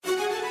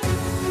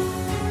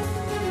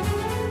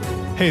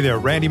Hey there,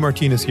 Randy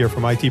Martinez here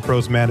from IT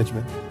Pros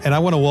Management, and I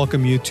want to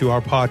welcome you to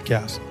our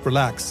podcast,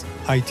 Relax,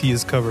 IT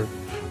is Covered,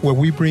 where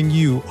we bring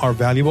you, our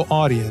valuable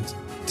audience,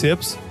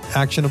 tips,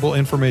 actionable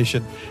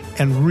information,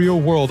 and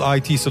real-world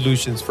IT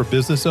solutions for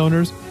business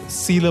owners,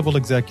 C-level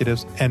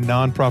executives, and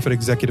nonprofit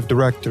executive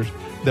directors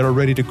that are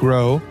ready to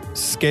grow,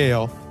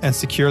 scale, and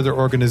secure their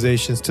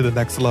organizations to the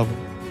next level.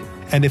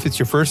 And if it's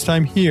your first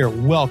time here,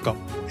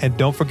 welcome, and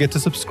don't forget to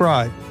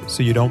subscribe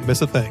so you don't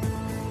miss a thing.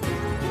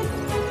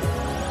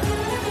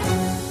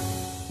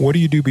 What do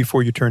you do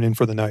before you turn in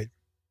for the night?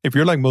 If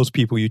you're like most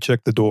people, you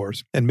check the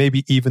doors and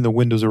maybe even the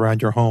windows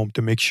around your home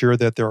to make sure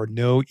that there are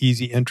no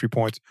easy entry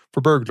points for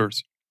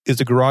burglars. Is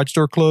the garage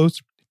door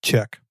closed?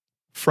 Check.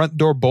 Front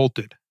door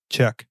bolted?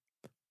 Check.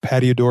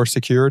 Patio door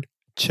secured?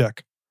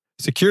 Check.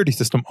 Security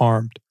system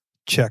armed?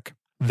 Check.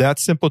 That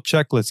simple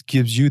checklist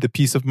gives you the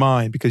peace of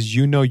mind because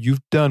you know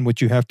you've done what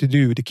you have to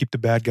do to keep the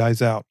bad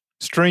guys out.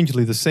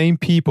 Strangely, the same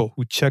people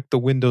who check the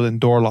window and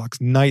door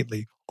locks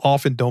nightly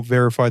often don't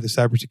verify the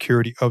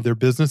cybersecurity of their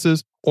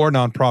businesses or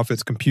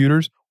nonprofits'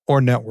 computers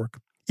or network,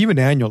 even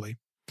annually.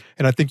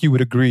 And I think you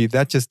would agree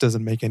that just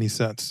doesn't make any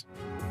sense.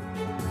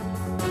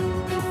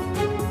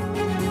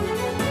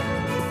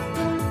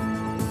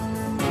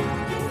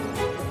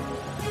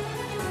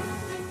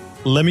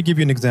 Let me give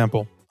you an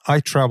example.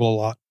 I travel a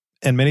lot,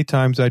 and many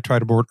times I try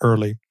to board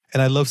early,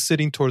 and I love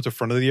sitting towards the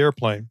front of the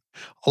airplane.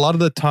 A lot of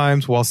the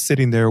times while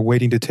sitting there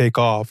waiting to take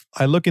off,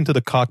 I look into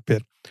the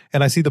cockpit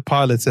and I see the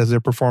pilots as they're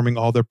performing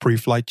all their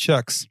pre-flight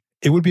checks.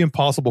 It would be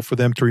impossible for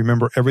them to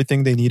remember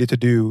everything they needed to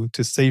do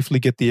to safely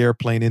get the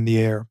airplane in the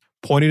air,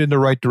 pointed in the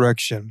right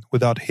direction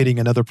without hitting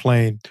another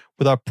plane,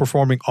 without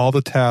performing all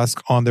the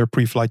tasks on their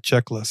pre-flight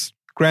checklist.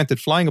 Granted,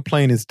 flying a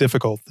plane is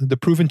difficult. The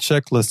proven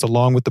checklist,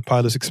 along with the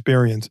pilot's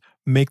experience,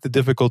 make the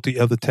difficulty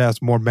of the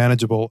task more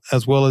manageable,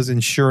 as well as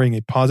ensuring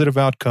a positive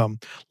outcome,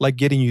 like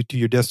getting you to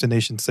your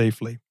destination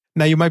safely.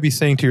 Now, you might be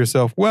saying to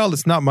yourself, well,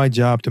 it's not my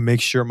job to make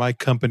sure my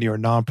company or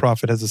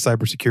nonprofit has a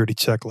cybersecurity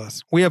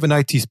checklist. We have an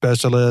IT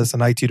specialist,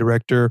 an IT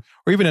director,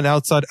 or even an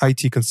outside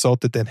IT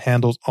consultant that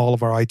handles all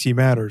of our IT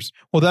matters.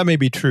 Well, that may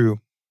be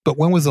true, but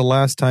when was the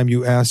last time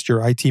you asked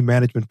your IT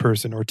management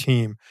person or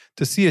team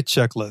to see a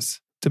checklist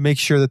to make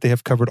sure that they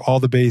have covered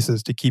all the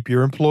bases to keep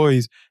your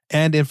employees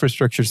and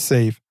infrastructure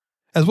safe,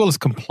 as well as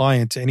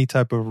compliant to any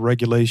type of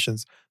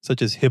regulations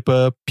such as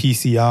HIPAA,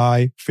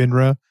 PCI,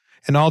 FINRA,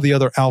 and all the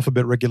other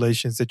alphabet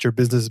regulations that your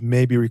business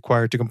may be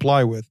required to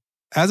comply with?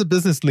 As a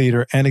business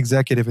leader and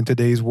executive in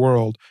today's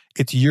world,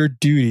 it's your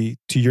duty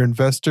to your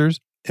investors,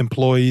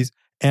 employees,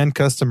 and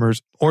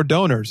customers or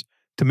donors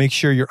to make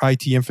sure your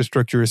IT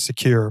infrastructure is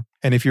secure.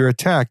 And if you're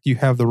attacked, you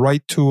have the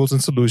right tools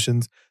and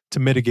solutions to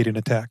mitigate an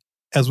attack,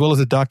 as well as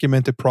a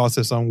documented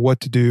process on what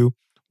to do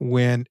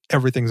when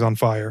everything's on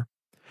fire.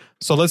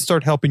 So let's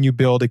start helping you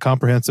build a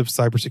comprehensive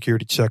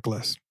cybersecurity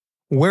checklist.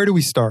 Where do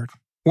we start?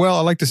 Well,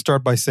 I like to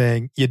start by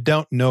saying you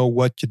don't know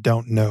what you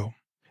don't know.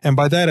 And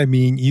by that, I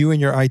mean you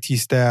and your IT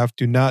staff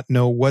do not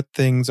know what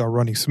things are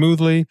running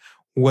smoothly,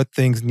 what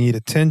things need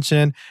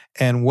attention,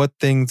 and what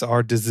things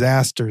are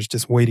disasters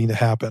just waiting to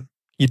happen.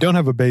 You don't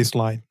have a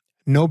baseline.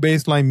 No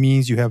baseline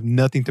means you have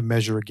nothing to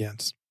measure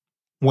against.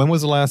 When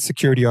was the last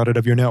security audit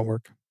of your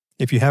network?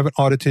 If you haven't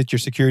audited your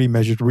security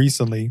measures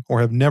recently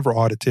or have never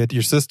audited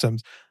your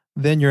systems,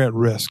 then you're at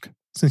risk,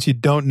 since you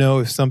don't know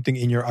if something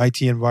in your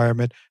IT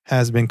environment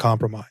has been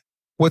compromised.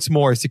 What's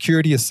more, a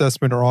security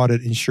assessment or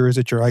audit ensures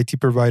that your IT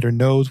provider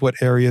knows what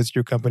areas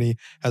your company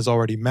has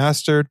already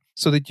mastered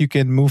so that you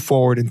can move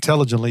forward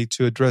intelligently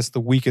to address the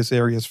weakest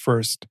areas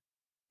first.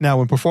 Now,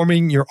 when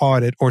performing your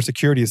audit or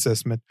security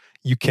assessment,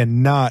 you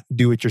cannot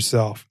do it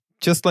yourself.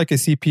 Just like a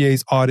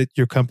CPA's audit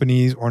your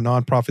company's or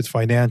nonprofit's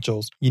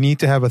financials, you need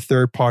to have a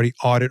third-party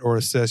audit or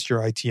assess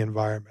your IT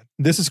environment.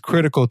 This is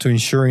critical to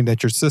ensuring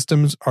that your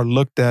systems are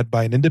looked at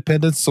by an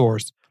independent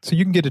source so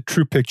you can get a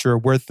true picture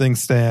of where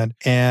things stand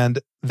and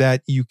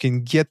that you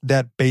can get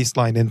that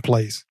baseline in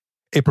place.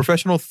 A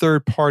professional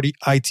third-party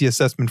IT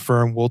assessment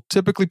firm will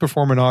typically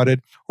perform an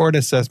audit or an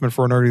assessment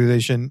for an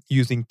organization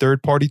using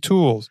third-party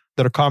tools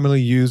that are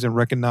commonly used and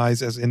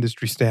recognized as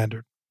industry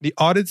standard. The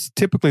audits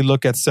typically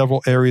look at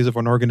several areas of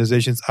an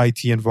organization's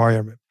IT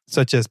environment,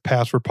 such as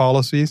password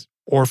policies,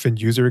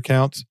 orphaned user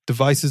accounts,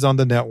 devices on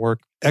the network,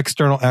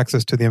 external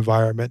access to the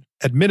environment,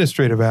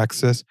 administrative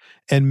access,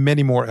 and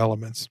many more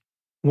elements.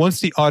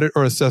 Once the audit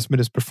or assessment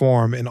is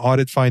performed and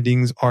audit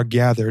findings are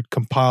gathered,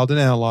 compiled,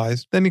 and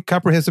analyzed, then a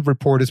comprehensive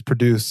report is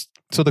produced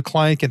so the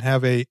client can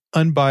have an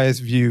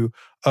unbiased view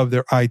of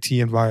their IT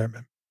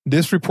environment.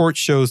 This report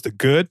shows the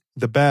good,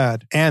 the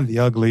bad, and the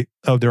ugly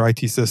of their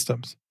IT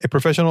systems. A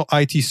professional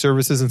IT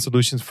services and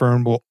solutions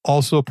firm will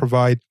also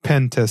provide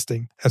pen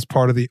testing as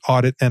part of the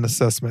audit and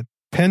assessment.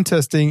 Pen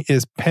testing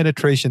is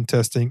penetration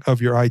testing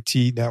of your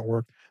IT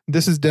network.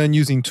 This is done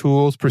using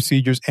tools,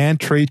 procedures, and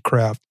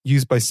tradecraft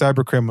used by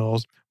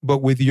cybercriminals, but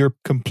with your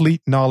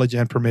complete knowledge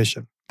and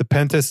permission. The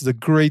pen test is a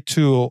great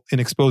tool in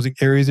exposing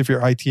areas of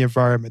your IT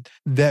environment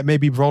that may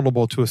be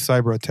vulnerable to a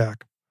cyber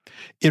attack.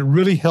 It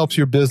really helps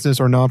your business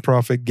or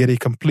nonprofit get a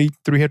complete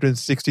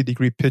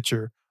 360-degree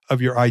picture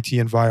of your IT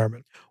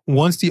environment.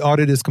 Once the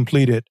audit is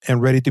completed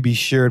and ready to be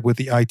shared with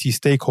the IT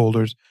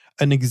stakeholders,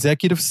 an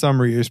executive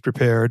summary is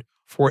prepared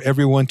for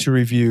everyone to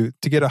review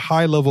to get a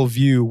high-level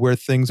view where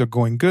things are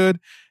going good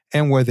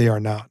and where they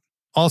are not.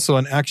 Also,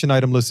 an action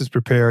item list is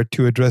prepared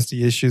to address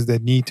the issues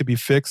that need to be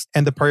fixed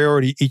and the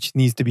priority each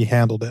needs to be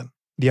handled in.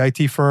 The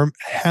IT firm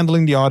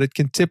handling the audit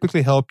can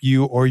typically help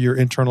you or your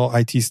internal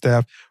IT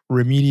staff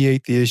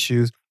remediate the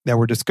issues that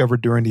were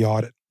discovered during the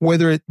audit,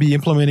 whether it be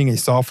implementing a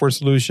software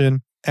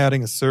solution,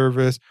 adding a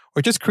service,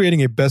 or just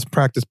creating a best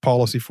practice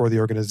policy for the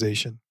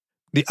organization.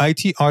 The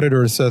IT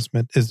auditor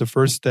assessment is the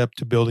first step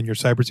to building your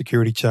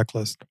cybersecurity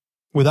checklist.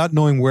 Without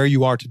knowing where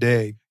you are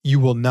today, you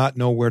will not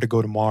know where to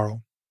go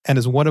tomorrow. And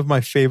as one of my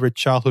favorite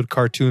childhood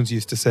cartoons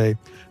used to say,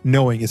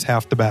 knowing is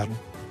half the battle.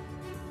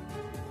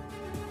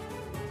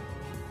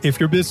 If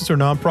your business or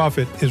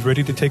nonprofit is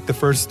ready to take the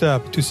first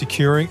step to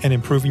securing and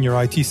improving your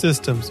IT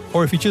systems,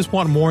 or if you just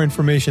want more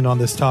information on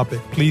this topic,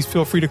 please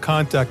feel free to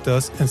contact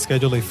us and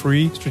schedule a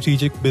free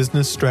strategic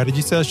business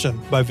strategy session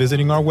by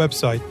visiting our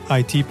website,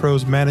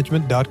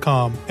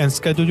 itprosmanagement.com, and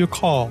schedule your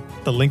call.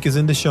 The link is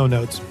in the show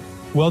notes.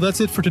 Well,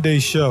 that's it for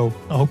today's show.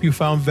 I hope you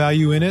found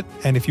value in it,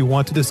 and if you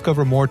want to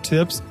discover more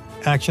tips,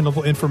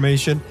 actionable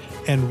information,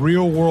 and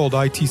real-world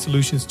IT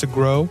solutions to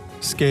grow,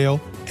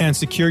 scale, and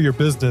secure your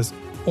business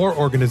or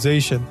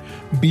organization,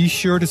 be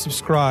sure to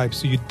subscribe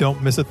so you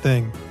don't miss a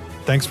thing.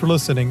 Thanks for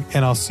listening,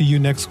 and I'll see you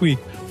next week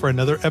for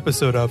another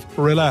episode of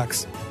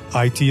Relax,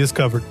 IT is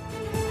Covered.